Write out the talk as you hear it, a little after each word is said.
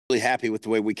really happy with the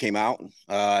way we came out.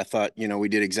 I thought, we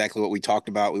did exactly what we talked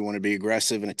about. We want to be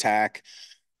aggressive and attack.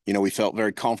 We felt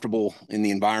very comfortable in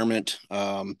the environment.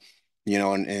 And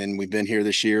we've been here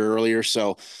this year earlier.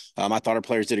 So I thought our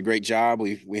players did a great job.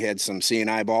 We had some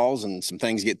CNI balls and some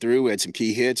things get through. We had some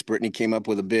key hits. Brittany came up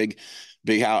with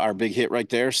a our big hit right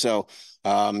there. So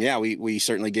yeah, we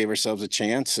certainly gave ourselves a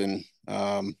chance, and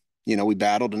we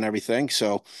battled and everything.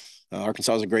 So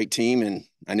Arkansas is a great team, and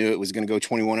I knew it was going to go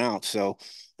 21 out. So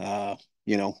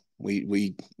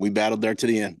we battled there to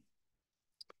the end.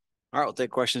 All right, we'll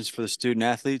take questions for the student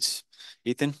athletes.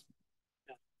 Ethan?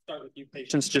 Start with you,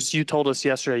 Patience. Just you told us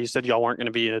yesterday, you said y'all weren't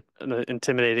going to be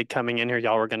intimidated coming in here.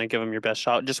 Y'all were going to give them your best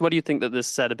shot. Just what do you think that this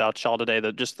said about y'all today,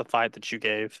 that just the fight that you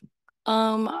gave?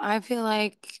 I feel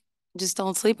like just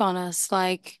don't sleep on us.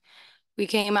 Like we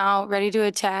came out ready to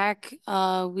attack.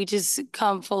 We just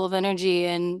come full of energy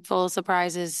and full of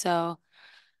surprises. So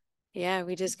yeah,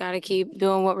 we just got to keep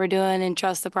doing what we're doing and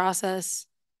trust the process.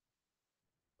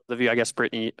 Of you, I guess,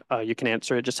 Brittany, you can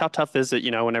answer it. Just how tough is it,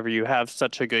 whenever you have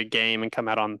such a good game and come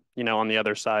out on, on the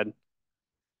other side?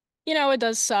 It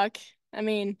does suck. I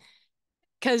mean,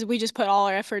 because we just put all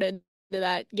our effort into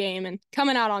that game, and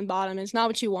coming out on bottom is not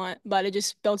what you want, but it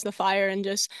just builds the fire and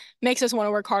just makes us want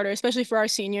to work harder, especially for our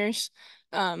seniors.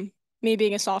 Me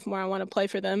being a sophomore, I want to play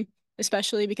for them,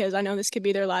 especially because I know this could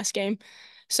be their last game.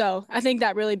 So I think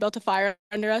that really built a fire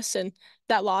under us, and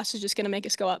that loss is just going to make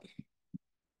us go up.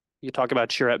 You talk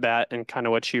about your at bat and kind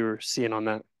of what you were seeing on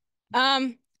that.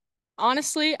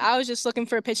 Honestly, I was just looking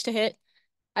for a pitch to hit.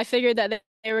 I figured that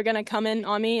they were going to come in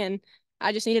on me, and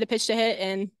I just needed a pitch to hit,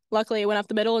 and luckily it went up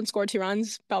the middle and scored 2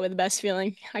 runs. Probably the best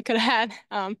feeling I could have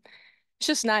had. It's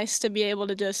just nice to be able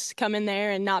to just come in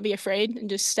there and not be afraid and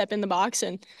just step in the box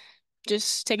and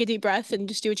just take a deep breath and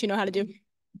just do what you know how to do.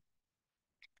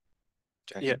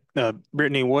 Yeah,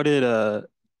 Brittany, what did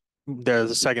there's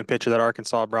a second pitcher that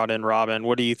Arkansas brought in, Robin.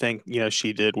 What do you think,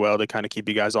 she did well to kind of keep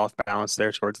you guys off balance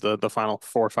there towards the final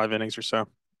 4 or 5 innings or so?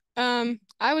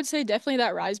 I would say definitely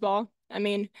that rise ball. I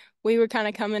mean, we were kind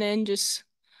of coming in just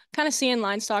kind of seeing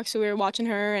line stock, so we were watching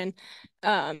her, and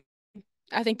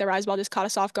I think the rise ball just caught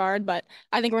us off guard, but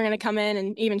I think we're going to come in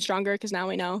and even stronger because now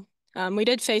we know. We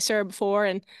did face her before,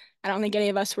 and I don't think any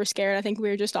of us were scared. I think we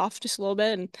were just off just a little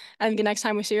bit, and I think the next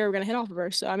time we see her, we're going to hit off of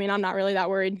her. So, I mean, I'm not really that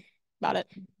worried about it.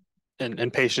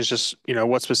 And Patience, just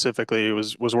what specifically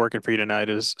was working for you tonight?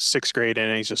 Is 6 grade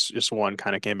innings, just one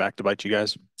kind of came back to bite you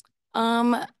guys?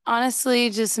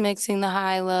 Honestly, just mixing the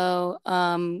high-low,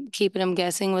 keeping them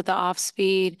guessing with the off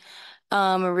speed,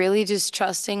 really just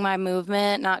trusting my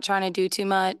movement, not trying to do too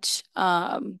much.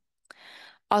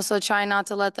 Also trying not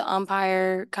to let the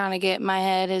umpire kind of get in my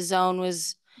head. His zone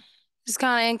was just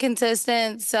kind of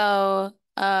inconsistent, so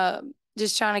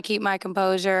just trying to keep my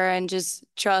composure and just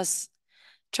trust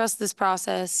this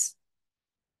process.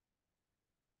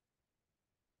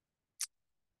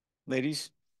 Ladies,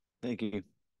 thank you.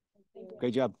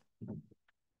 Great job. All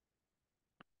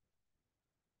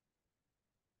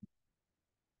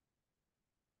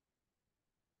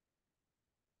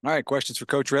right, questions for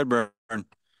Coach Redburn.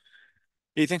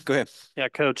 Ethan, go ahead. Yeah,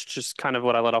 Coach, just kind of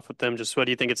what I let off with them. Just what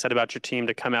do you think it said about your team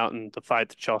to come out and the fight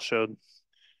that y'all showed?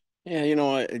 Yeah,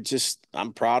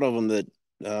 I'm proud of them that,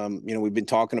 we've been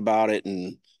talking about it,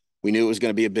 and we knew it was going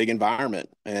to be a big environment,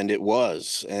 and it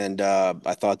was. And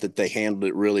I thought that they handled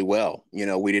it really well.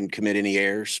 We didn't commit any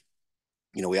errors.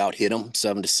 We out hit them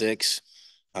 7-6.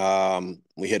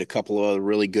 We hit a couple of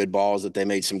really good balls that they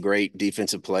made some great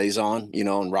defensive plays on,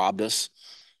 and robbed us.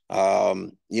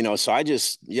 So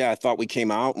I thought we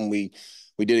came out and we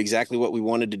did exactly what we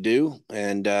wanted to do,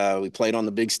 and we played on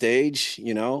the big stage,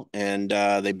 and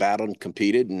they battled and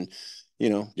competed, and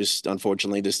just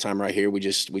unfortunately this time right here we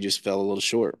just fell a little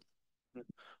short.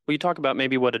 Will you talk about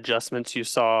maybe what adjustments you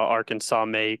saw Arkansas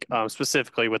make,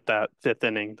 specifically with that 5th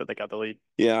inning that they got the lead?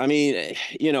 Yeah, I mean,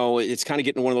 it's kind of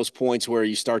getting one of those points where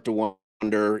you start to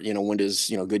wonder, when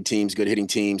does, good teams, good hitting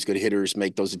teams, good hitters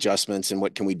make those adjustments, and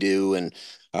what can we do? And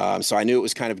so I knew it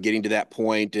was kind of getting to that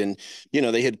point, and,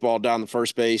 they hit the ball down the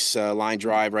first base line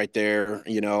drive right there,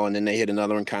 and then they hit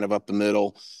another one kind of up the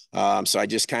middle. So I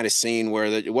just kind of seen where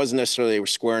it wasn't necessarily they were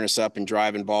squaring us up and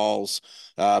driving balls,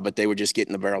 but they were just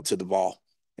getting the barrel to the ball.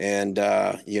 And,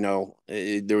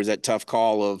 there was that tough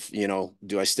call of,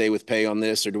 do I stay with Pay on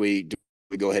this, or do we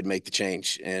go ahead and make the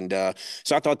change? And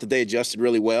so I thought that they adjusted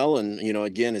really well. And,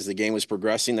 again, as the game was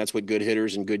progressing, that's what good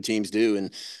hitters and good teams do.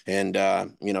 And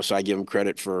so I give them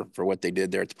credit for what they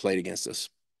did there at the plate against us.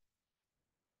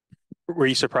 Were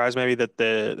you surprised maybe that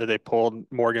they pulled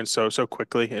Morgan so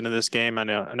quickly into this game? I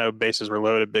know bases were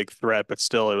loaded, big threat, but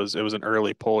still it was an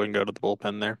early pull and go to the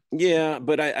bullpen there. Yeah,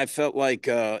 but I felt like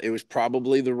it was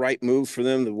probably the right move for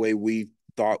them, the way we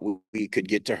thought we could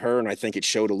get to her, and I think it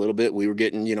showed a little bit. We were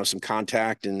getting, some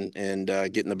contact and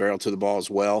getting the barrel to the ball as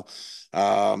well.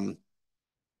 But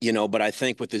I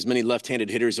think with as many left-handed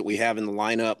hitters that we have in the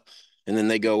lineup, and then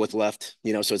they go with left,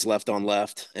 so it's left on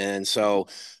left. And so,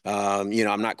 I'm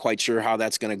not quite sure how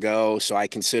that's going to go. So I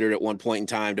considered at one point in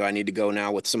time, do I need to go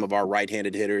now with some of our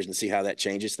right-handed hitters and see how that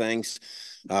changes things?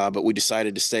 But we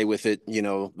decided to stay with it,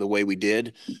 the way we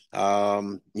did.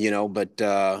 Again,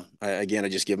 I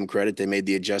just give them credit. They made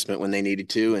the adjustment when they needed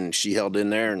to, and she held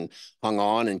in there and hung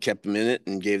on and kept them in it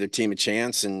and gave their team a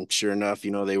chance. And sure enough,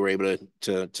 they were able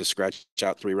to scratch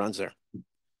out 3 runs there.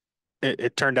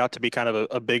 It turned out to be kind of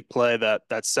a big play, that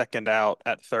second out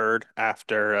at third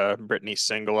after Brittany's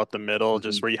single up the middle. Mm-hmm.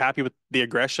 Just were you happy with the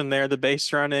aggression there, the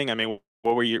base running? I mean,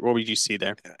 what did you see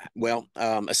there? Well,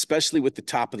 especially with the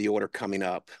top of the order coming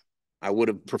up, I would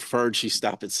have preferred she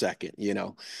stop at second,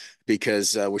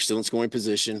 because we're still in scoring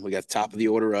position. We got the top of the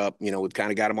order up. We've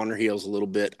kind of got them on their heels a little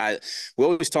bit. We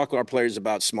always talk to our players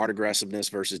about smart aggressiveness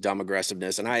versus dumb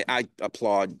aggressiveness, and I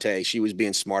applaud Tay. She was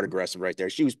being smart aggressive right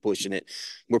there. She was pushing it.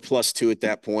 We're +2 at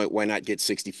that point. Why not get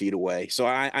 60 feet away? So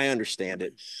I understand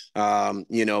it,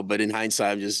 But in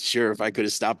hindsight, I'm just sure if I could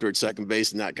have stopped her at second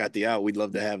base and not got the out, we'd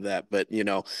love to have that. But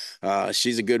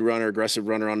she's a good runner, aggressive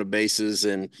runner on the bases,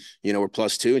 and we're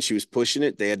 +2, and she was pushing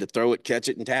it. They had to throw it, catch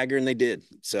it, and tag her, and they did.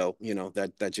 So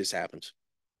that just happens.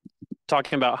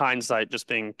 Talking about hindsight just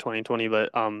being 2020, but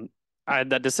I had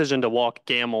that decision to walk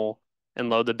Gamble and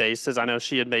load the bases. I know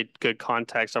she had made good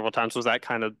contact several times. Was that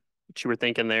kind of what you were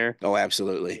thinking there? Oh,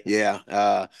 absolutely. Yeah.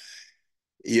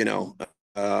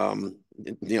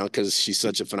 Because she's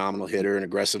such a phenomenal hitter, an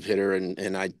aggressive hitter,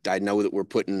 and I know that we're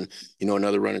putting,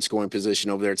 another run in scoring position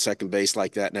over there at second base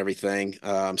like that and everything.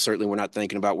 Certainly we're not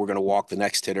thinking about we're going to walk the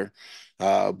next hitter,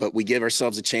 but we give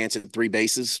ourselves a chance at 3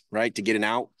 bases, right, to get an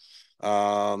out. We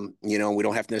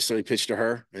don't have to necessarily pitch to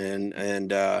her.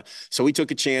 So we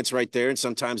took a chance right there, and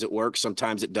sometimes it works,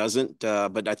 sometimes it doesn't.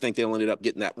 But I think they ended up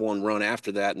getting that 1 run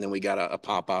after that. And then we got a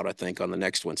pop out, I think, on the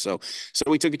next one. So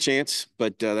we took a chance,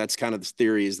 but that's kind of the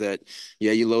theory, is that,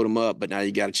 yeah, you load them up, but now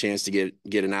you got a chance to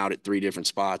get an out at 3 different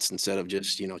spots instead of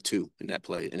just, 2 in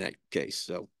that case.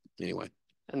 So anyway.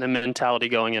 And the mentality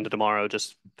going into tomorrow,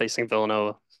 just facing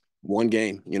Villanova. 1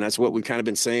 game, that's what we've kind of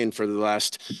been saying for the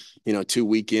last, 2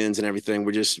 weekends and everything.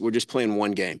 We're just playing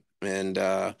 1 game, and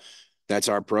that's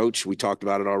our approach. We talked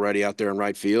about it already out there in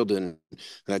right field, and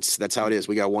that's how it is.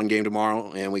 We got 1 game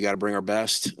tomorrow, and we got to bring our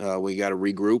best. We got to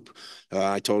regroup.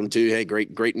 I told them too, hey,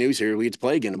 great news here. We get to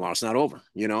play again tomorrow. It's not over,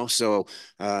 So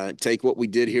take what we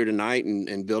did here tonight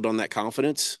and build on that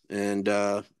confidence, and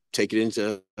take it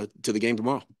into to the game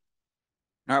tomorrow.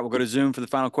 All right, we'll go to Zoom for the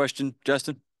final question.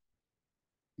 Justin?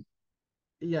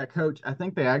 Yeah, Coach, I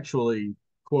think they actually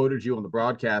quoted you on the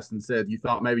broadcast and said you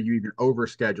thought maybe you even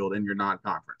overscheduled in your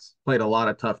non-conference, played a lot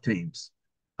of tough teams.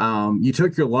 You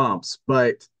took your lumps,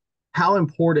 but how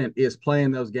important is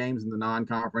playing those games in the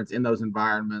non-conference, in those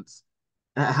environments?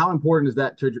 How important is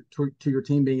that to your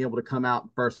team being able to come out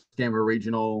first game of a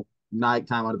regional,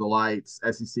 nighttime under the lights,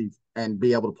 SEC, and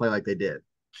be able to play like they did?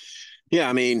 Yeah,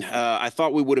 I mean, I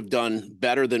thought we would have done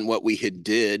better than what we had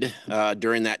did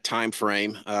during that time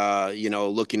frame.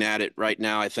 Looking at it right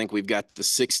now, I think we've got the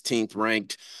 16th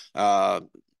ranked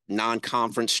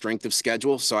non-conference strength of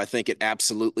schedule. So I think it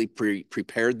absolutely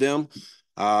prepared them.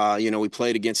 We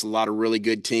played against a lot of really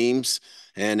good teams.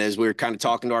 And as we were kind of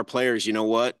talking to our players, you know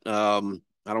what? I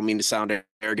don't mean to sound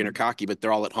arrogant or cocky, but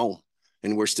they're all at home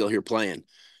and we're still here playing.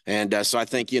 And so I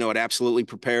think, it absolutely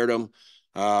prepared them.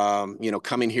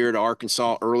 Coming here to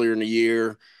Arkansas earlier in the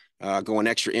year, going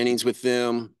extra innings with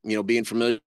them, being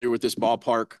familiar with this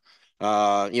ballpark.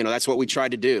 That's what we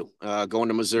tried to do, going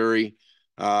to Missouri.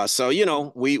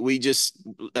 We just,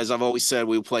 as I've always said,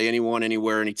 we play anyone,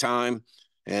 anywhere, anytime.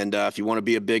 And if you want to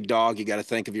be a big dog, you got to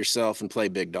think of yourself and play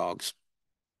big dogs.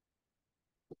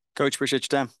 Coach,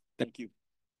 appreciate your time. Thank you.